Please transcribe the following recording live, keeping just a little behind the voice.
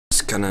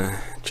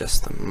gonna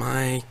adjust the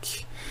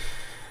mic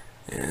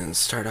and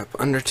start up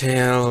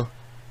Undertale.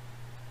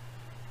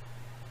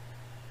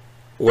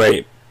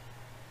 Wait,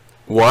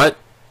 what?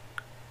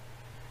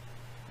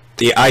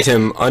 The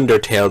item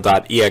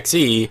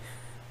Undertale.exe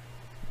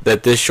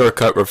that this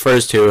shortcut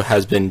refers to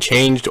has been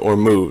changed or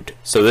moved,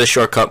 so this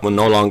shortcut will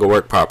no longer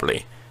work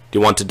properly. Do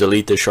you want to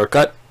delete this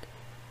shortcut?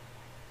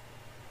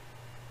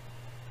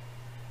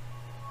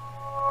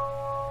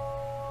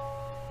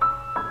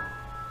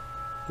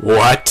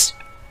 What?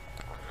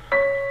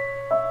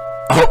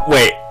 Oh,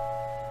 wait.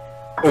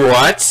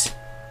 What?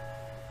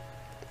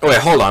 Wait,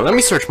 hold on. Let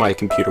me search my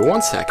computer.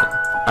 1 second.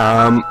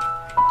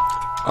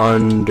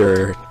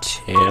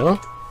 Undertale.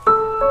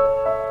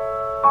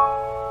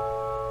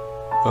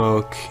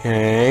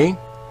 Okay.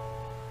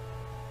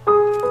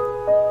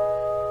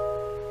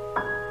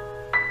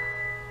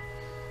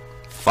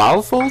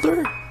 File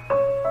folder?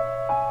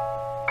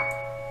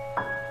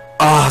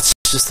 Oh, it's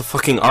just the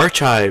fucking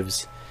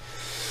archives.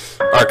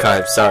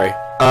 Archive, sorry.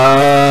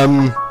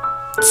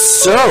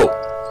 So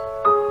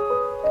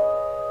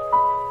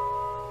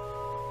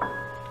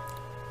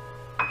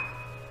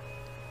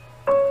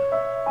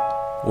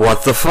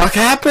what the fuck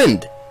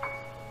happened?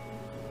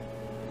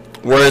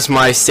 Where's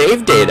my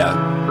save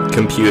data?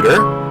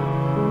 Computer?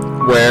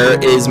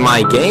 Where is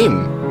my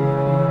game?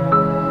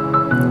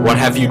 What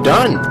have you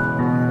done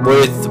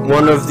with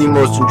one of the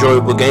most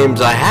enjoyable games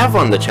I have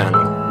on the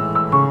channel?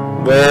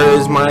 Where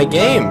is my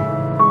game?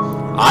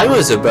 I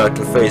was about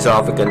to face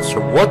off against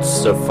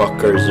what's the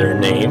fucker's their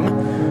name.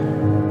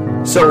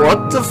 So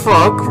what the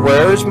fuck?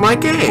 Where's my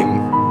game?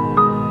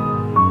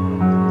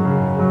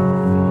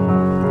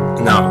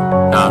 No.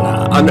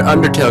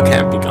 Undertale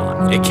can't be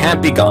gone. It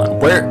can't be gone.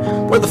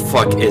 Where the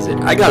fuck is it?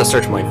 I gotta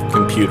search my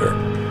computer.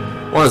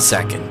 1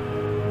 second.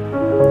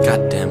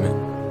 God damn it.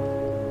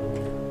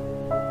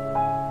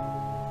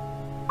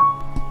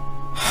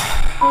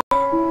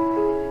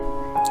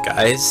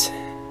 Guys,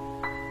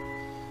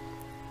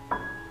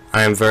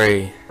 I am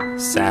very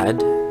sad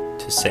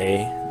to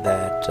say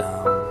that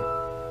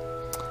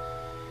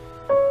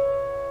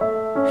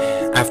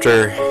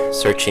after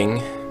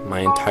searching my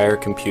entire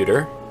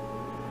computer,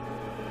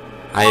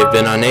 I have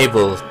been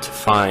unable to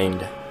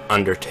find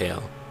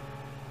Undertale.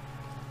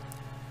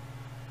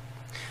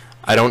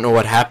 I don't know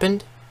what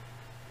happened.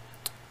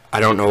 I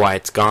don't know why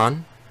it's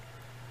gone.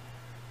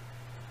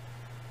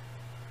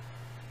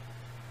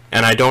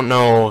 And I don't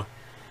know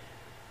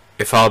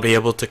if I'll be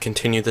able to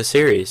continue the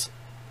series.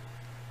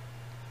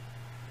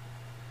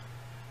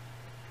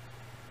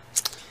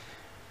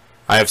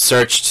 I have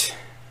searched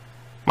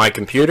my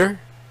computer.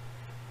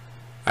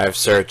 I have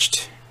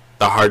searched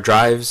the hard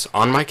drives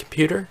on my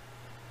computer.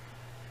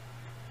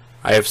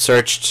 I have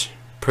searched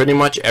pretty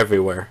much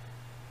everywhere.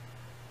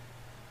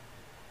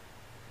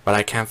 But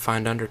I can't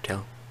find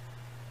Undertale.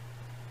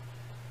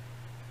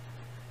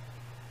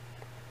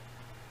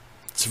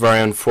 It's very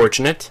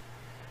unfortunate.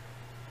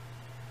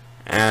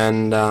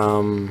 And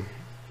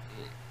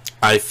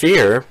I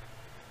fear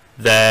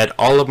that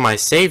all of my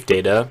save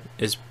data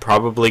is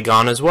probably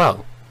gone as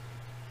well.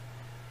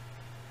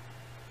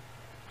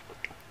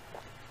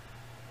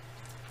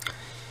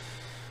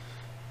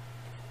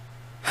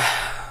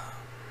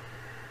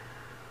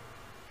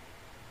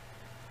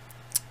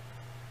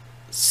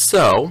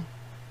 So,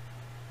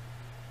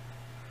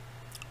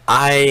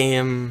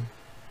 I'm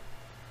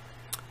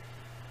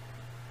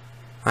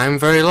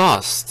very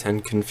lost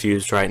and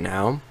confused right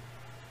now.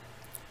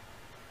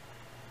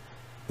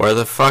 Where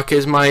the fuck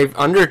is my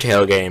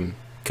Undertale game,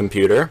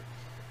 computer?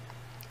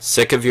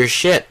 Sick of your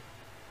shit.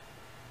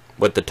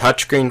 With the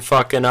touchscreen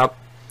fucking up.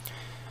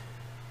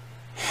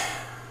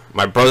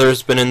 My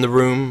brother's been in the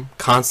room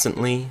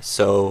constantly,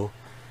 so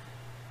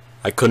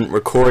I couldn't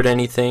record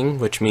anything,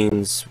 which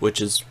is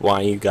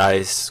why you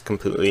guys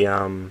completely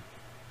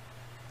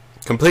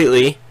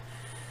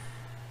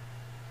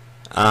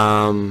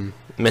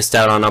missed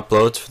out on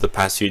uploads for the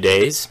past few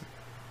days.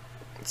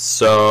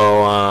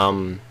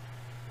 So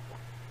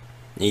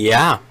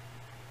yeah,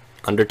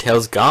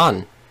 Undertale's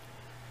gone.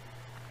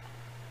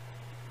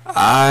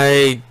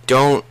 I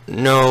don't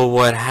know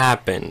what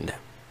happened.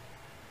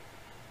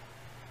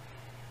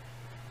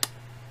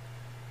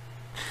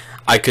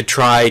 I could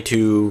try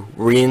to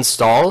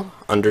reinstall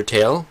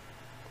Undertale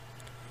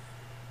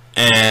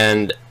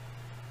and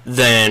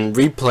then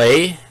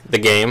replay the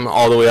game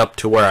all the way up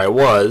to where I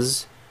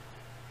was.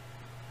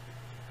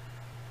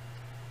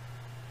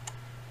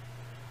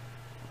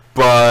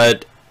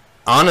 But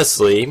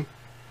honestly,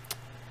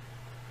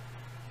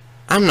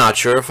 I'm not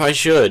sure if I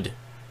should.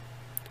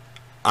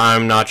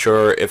 I'm not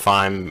sure if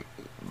I'm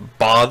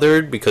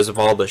bothered because of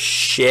all the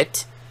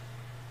shit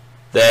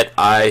that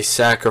I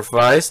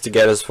sacrificed to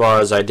get as far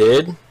as I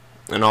did,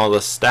 and all the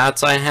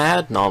stats I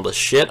had, and all the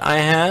shit I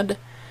had.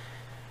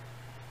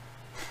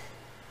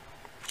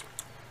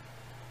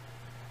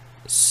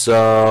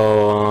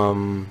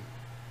 So,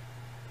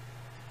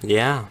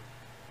 yeah.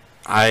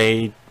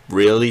 I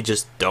really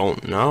just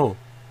don't know.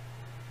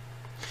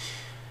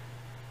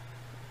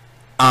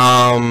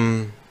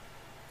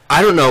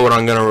 I don't know what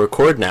I'm gonna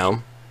record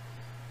now.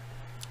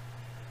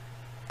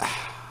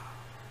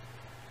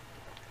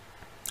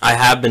 I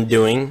have been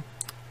doing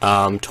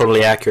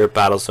Totally Accurate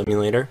Battle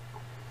Simulator.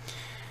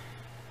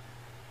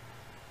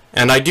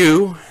 And I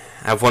do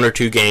have 1 or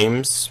 2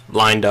 games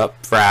lined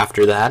up for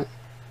after that.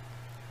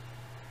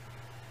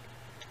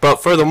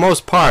 But for the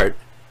most part,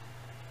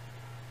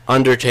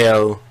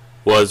 Undertale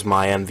was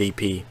my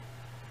MVP.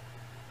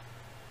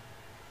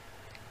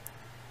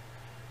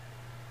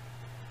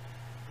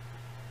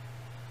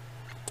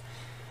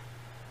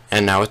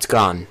 And now it's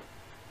gone.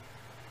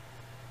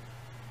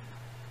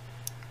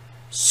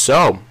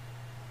 So,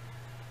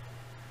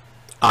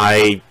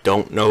 I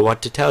don't know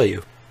what to tell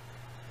you.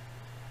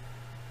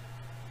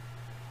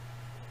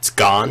 It's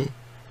gone,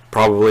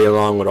 probably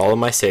along with all of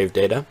my save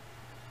data,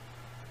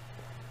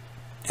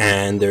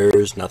 and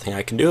there's nothing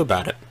I can do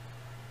about it.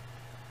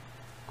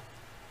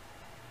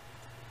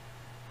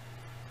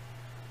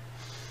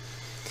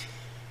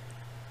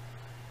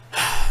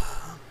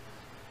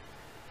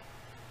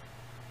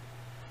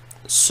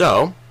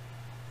 So,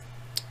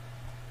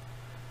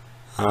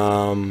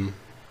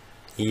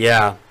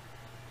 yeah.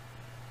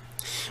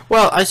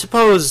 Well, I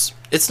suppose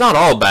it's not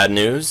all bad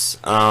news.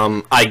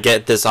 I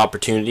get this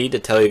opportunity to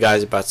tell you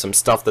guys about some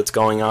stuff that's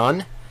going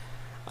on.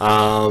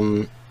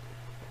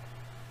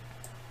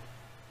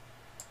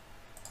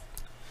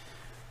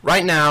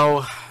 Right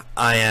now,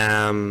 I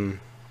am...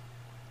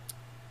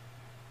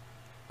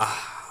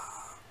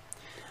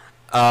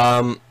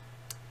 I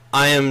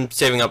am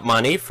saving up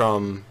money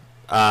from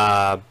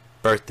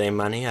birthday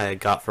money I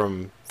got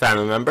from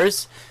family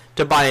members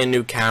to buy a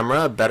new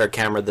camera, a better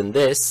camera than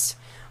this.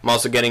 I'm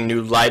also getting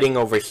new lighting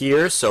over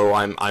here, so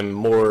I'm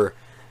more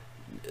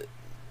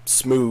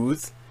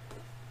smooth.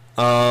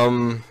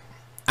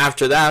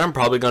 After that, I'm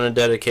probably going to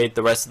dedicate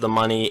the rest of the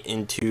money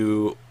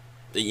into,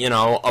 you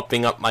know,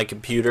 upping up my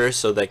computer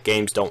so that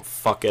games don't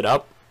fuck it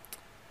up.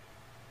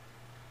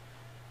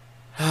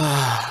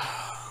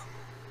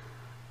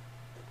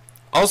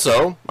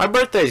 Also, my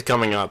birthday's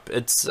coming up.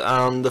 It's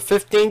the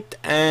 15th,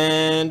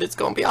 and it's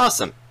going to be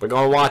awesome. We're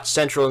going to watch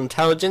Central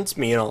Intelligence,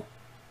 me and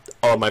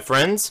all my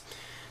friends.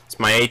 It's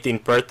my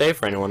 18th birthday,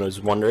 for anyone who's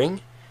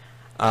wondering.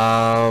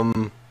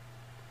 And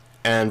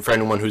for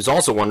anyone who's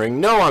also wondering,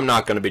 no, I'm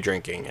not going to be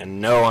drinking. And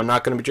no, I'm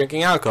not going to be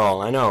drinking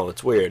alcohol. I know,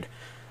 it's weird,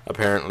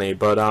 apparently.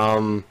 But,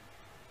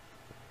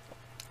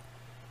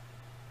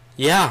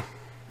 yeah.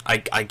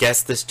 I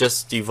guess this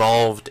just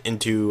evolved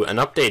into an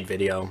update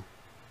video.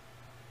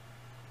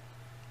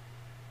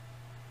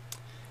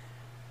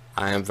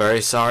 I am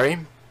very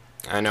sorry.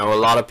 I know a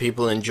lot of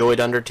people enjoyed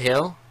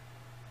Undertale.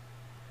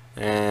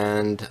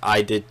 And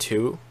I did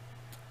too.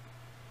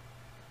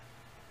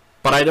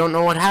 But I don't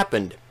know what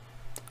happened.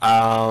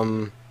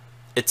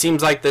 It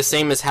seems like the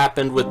same has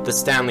happened with the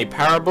Stanley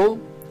Parable.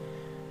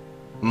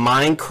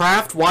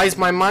 Minecraft? Why is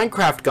my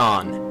Minecraft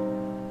gone?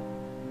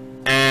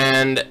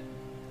 And...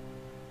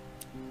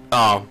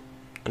 oh,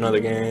 another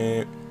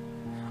game.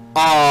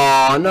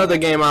 Oh, another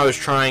game I was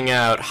trying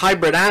out.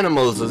 Hybrid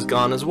Animals is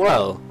gone as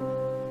well.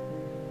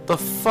 The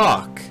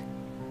fuck?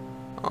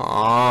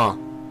 Aw.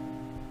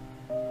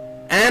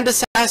 And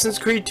Assassin's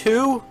Creed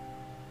 2?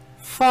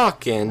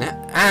 Fucking...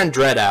 and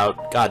Dread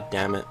Out. God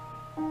damn it.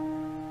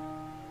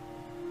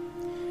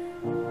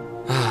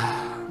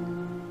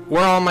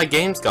 Where are all my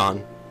games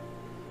gone?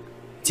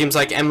 Seems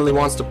like Emily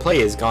Wants to Play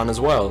is gone as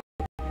well.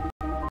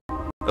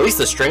 At least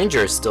The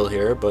Stranger is still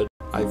here, but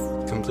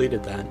I've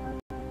completed that.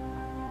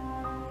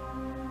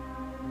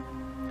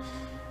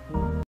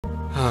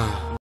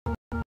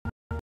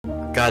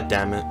 God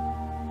damn it.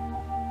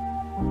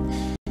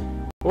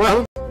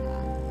 Well,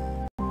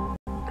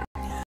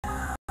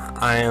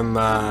 I'm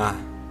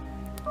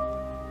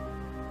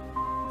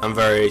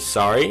very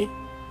sorry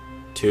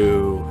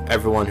to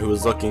everyone who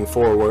was looking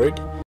forward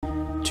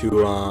to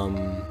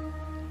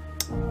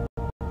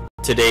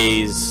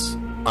today's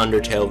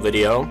Undertale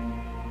video.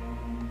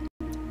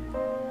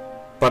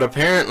 But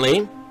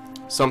apparently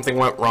something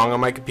went wrong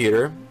on my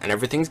computer and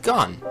everything's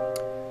gone.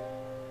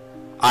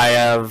 I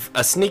have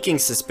a sneaking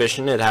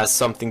suspicion it has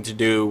something to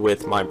do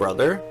with my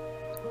brother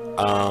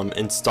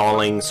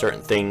installing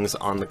certain things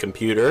on the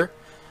computer.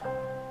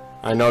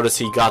 I noticed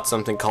he got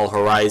something called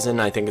Horizon.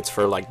 I think it's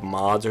for like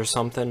mods or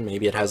something.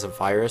 Maybe it has a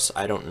virus.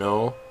 I don't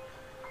know.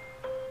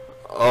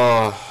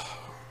 I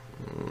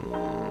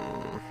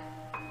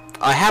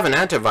have an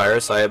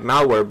antivirus. I have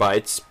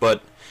Malwarebytes,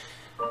 but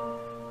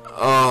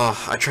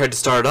I tried to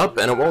start it up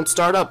and it won't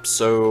start up,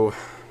 so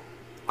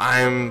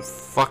I'm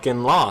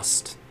fucking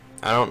lost.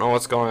 I don't know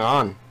what's going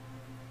on.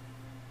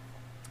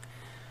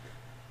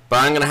 But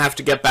I'm gonna have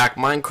to get back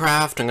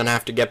Minecraft. I'm gonna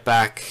have to get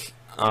back,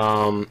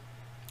 oh,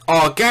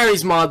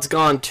 Gary's mod's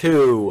gone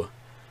too.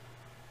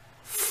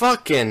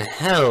 Fucking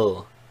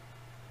hell.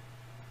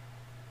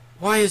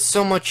 Why is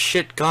so much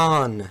shit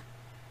gone?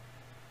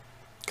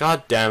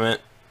 God damn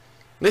it.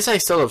 At least I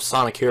still have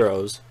Sonic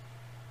Heroes.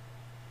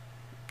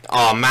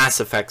 Oh,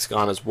 Mass Effect's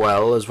gone as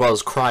well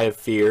as Cry of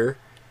Fear.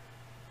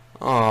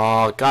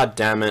 Oh, god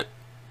damn it.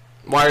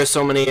 Why are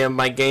so many of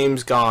my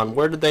games gone?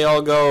 Where did they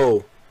all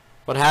go?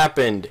 What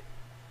happened?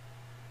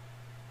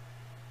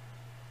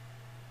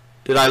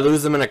 Did I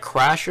lose them in a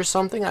crash or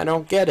something? I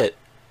don't get it.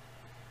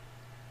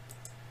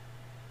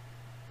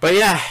 But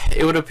yeah,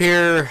 it would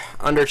appear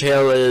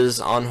Undertale is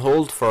on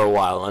hold for a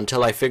while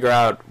until I figure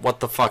out what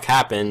the fuck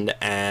happened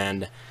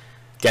and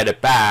get it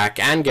back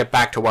and get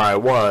back to where I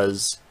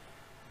was,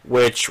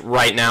 which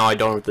right now I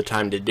don't have the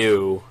time to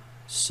do.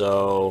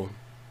 So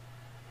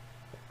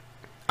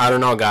I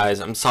don't know,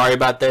 guys. I'm sorry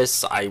about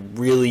this. I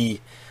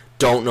really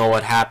don't know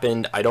what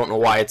happened. I don't know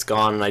why it's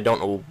gone, and I don't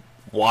know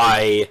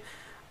why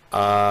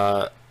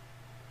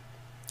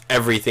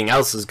everything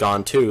else is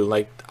gone too.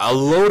 Like, a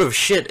load of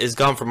shit is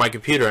gone from my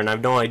computer, and I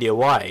have no idea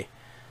why.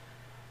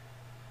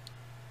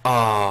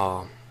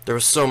 Oh, there were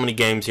so many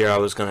games here I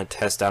was gonna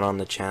test out on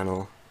the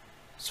channel.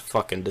 It's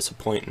fucking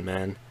disappointing,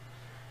 man.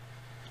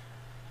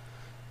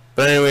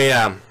 But anyway,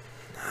 yeah,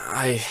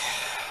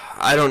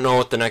 I don't know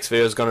what the next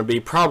video is gonna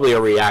be. Probably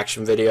a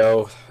reaction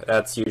video.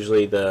 That's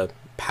usually the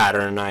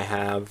pattern I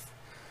have.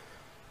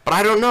 But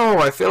I don't know.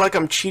 I feel like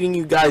I'm cheating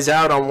you guys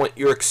out on what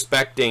you're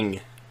expecting.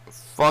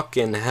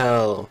 Fucking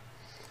hell.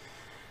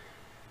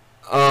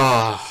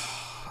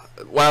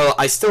 Well,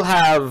 I still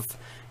have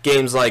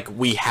games like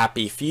We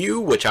Happy Few,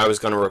 which I was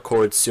going to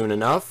record soon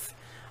enough.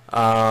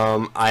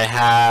 I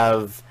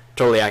have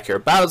Totally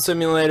Accurate Battle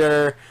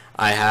Simulator.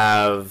 I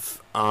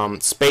have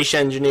Space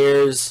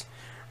Engineers.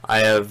 I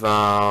have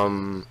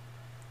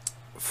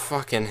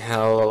fucking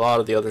hell, a lot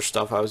of the other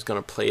stuff I was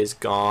going to play is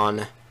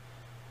gone.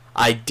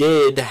 I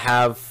did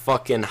have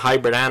fucking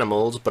Hybrid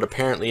Animals, but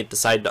apparently it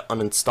decided to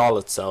uninstall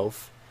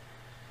itself.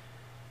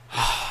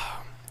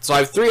 So I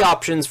have 3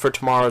 options for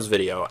tomorrow's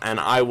video, and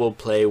I will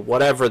play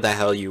whatever the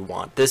hell you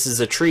want. This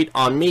is a treat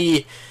on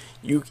me.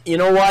 You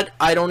know what?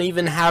 I don't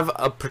even have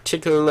a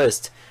particular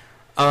list.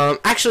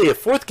 Actually, a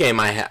 4th game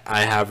I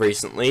have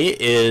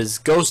recently is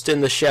Ghost in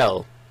the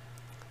Shell.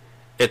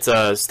 It's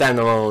a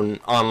standalone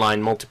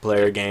online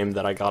multiplayer game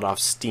that I got off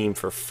Steam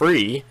for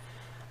free,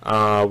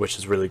 which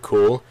is really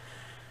cool.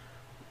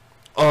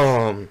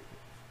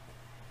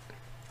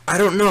 I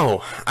don't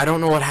know. I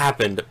don't know what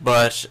happened,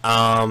 but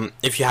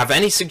if you have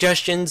any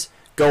suggestions,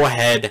 go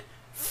ahead,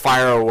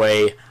 fire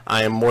away.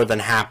 I am more than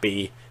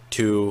happy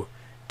to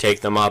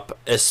take them up,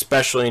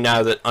 especially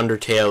now that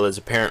Undertale is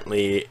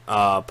apparently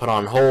put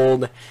on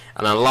hold,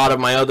 and a lot of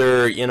my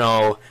other, you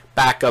know,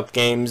 backup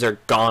games are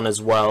gone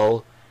as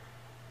well.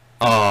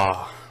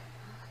 But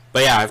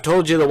yeah, I've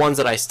told you the ones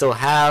that I still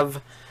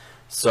have,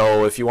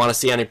 so if you want to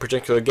see any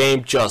particular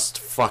game, just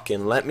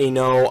fucking let me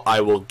know.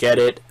 I will get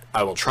it.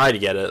 I will try to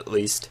get it, at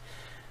least.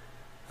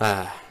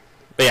 But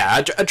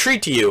yeah, a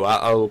treat to you.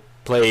 I'll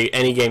play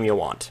any game you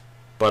want.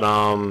 But,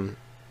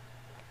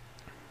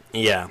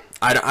 yeah.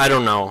 I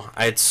don't know.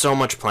 I had so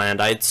much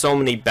planned. I had so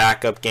many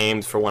backup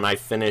games for when I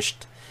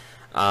finished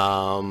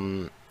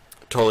Totally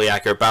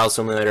Accurate Battle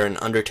Simulator and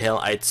Undertale.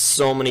 I had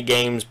so many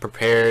games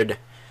prepared,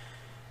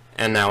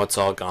 and now it's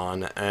all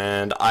gone.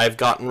 And I've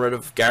gotten rid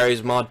of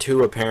Gary's Mod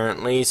 2,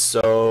 apparently,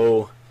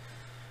 so...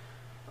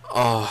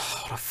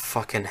 Oh, what a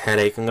fucking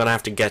headache. I'm gonna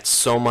have to get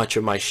so much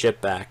of my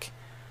shit back.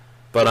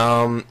 But,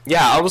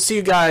 yeah, I will see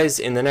you guys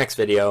in the next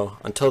video.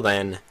 Until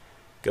then,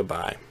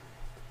 goodbye.